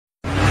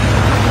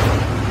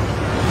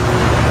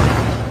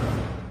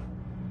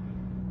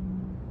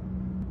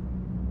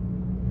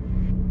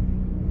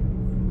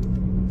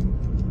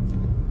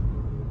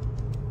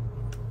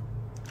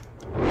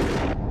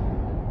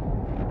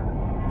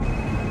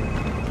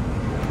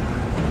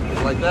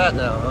like that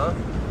now, huh?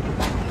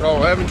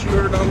 Oh, haven't you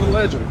heard on the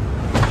legend?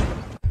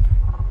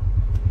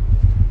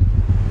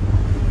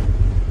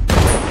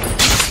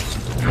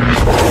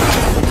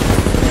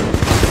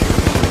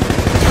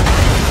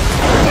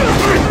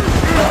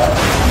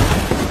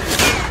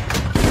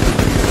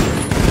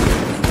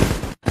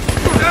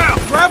 Now,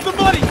 grab the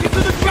money! Get to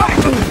the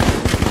chopper!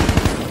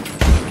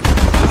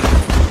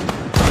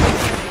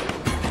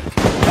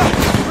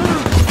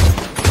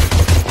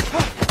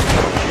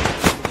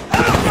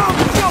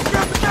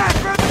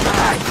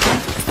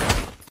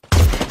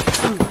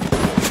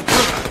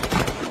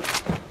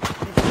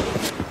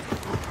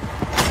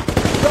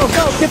 Go,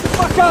 get the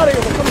fuck out of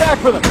here! We'll come back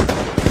for them!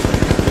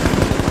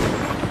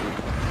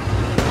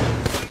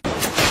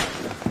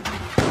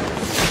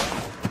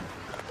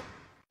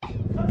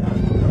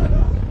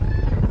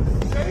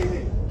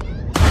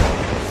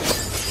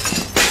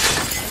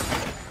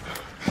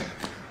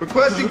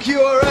 Requesting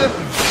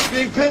QRF.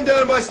 Being pinned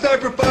down by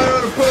sniper fire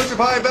on approach of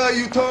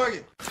high-value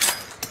target.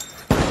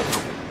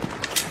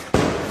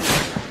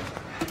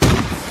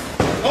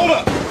 Hold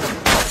up!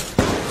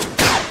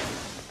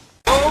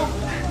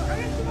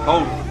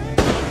 Hold it.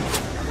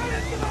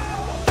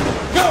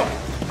 Go!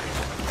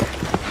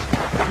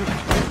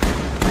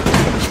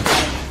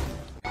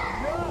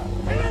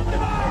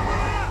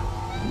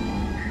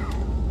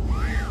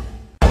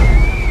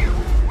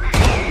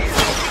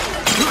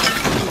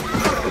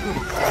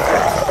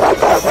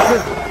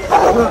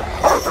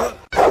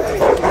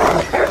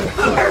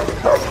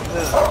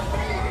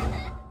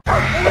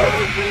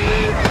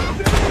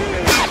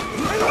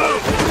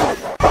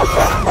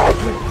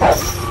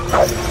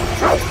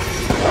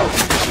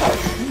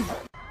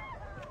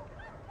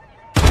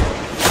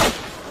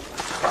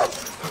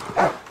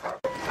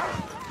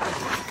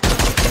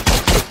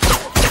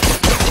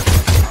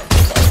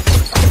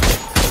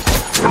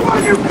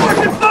 You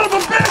fucking son of a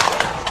bitch!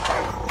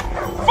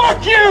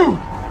 Fuck you!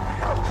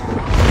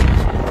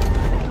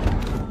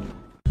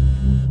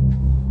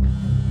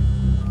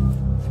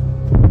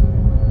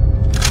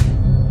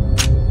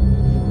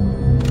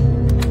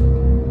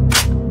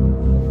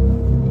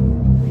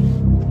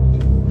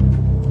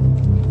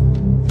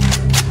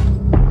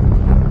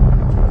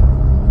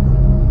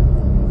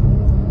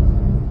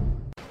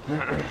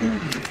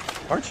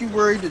 Aren't you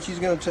worried that she's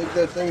gonna take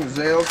that thing to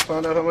Zales,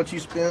 find out how much you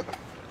spent?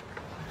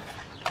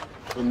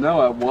 Well, no,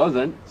 I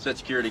wasn't. Set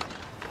security.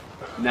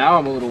 Now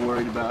I'm a little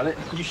worried about it.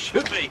 You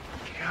should be.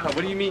 God,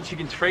 what do you mean she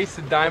can trace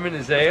the diamond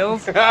to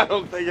Zales? I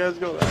don't think I was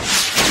gonna.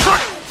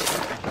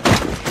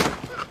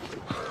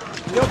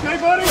 You okay,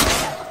 buddy?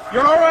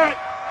 You're all right.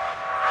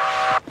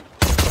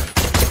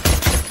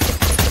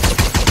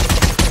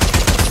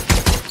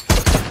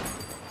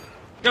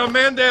 Got a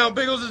man down.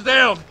 Biggles is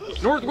down.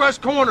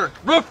 Northwest corner.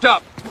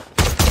 Rooftop.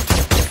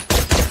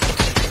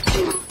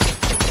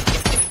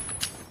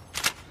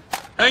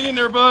 Hang in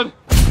there, bud.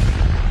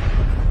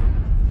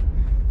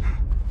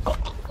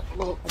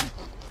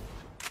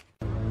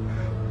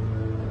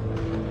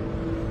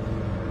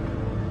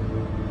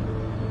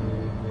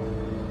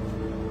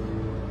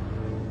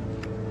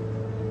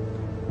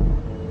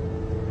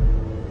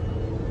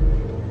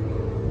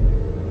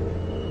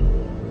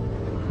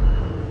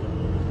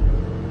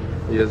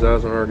 He has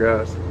eyes on our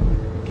guys.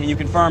 Can you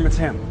confirm it's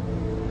him?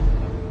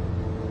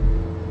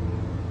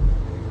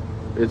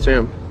 It's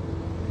him.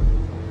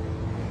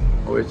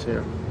 Oh, it's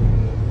him.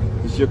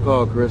 It's your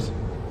call, Chris.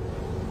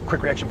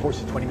 Quick reaction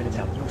force is 20 minutes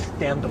out. You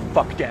stand the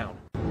fuck down.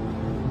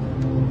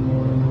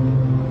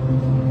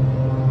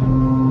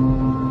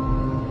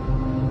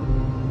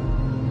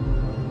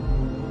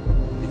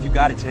 If you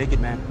got it, take it,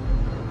 man.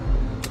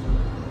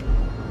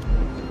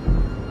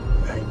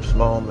 Aim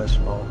small, miss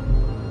small.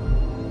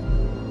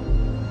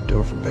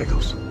 Do it for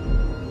Biggles.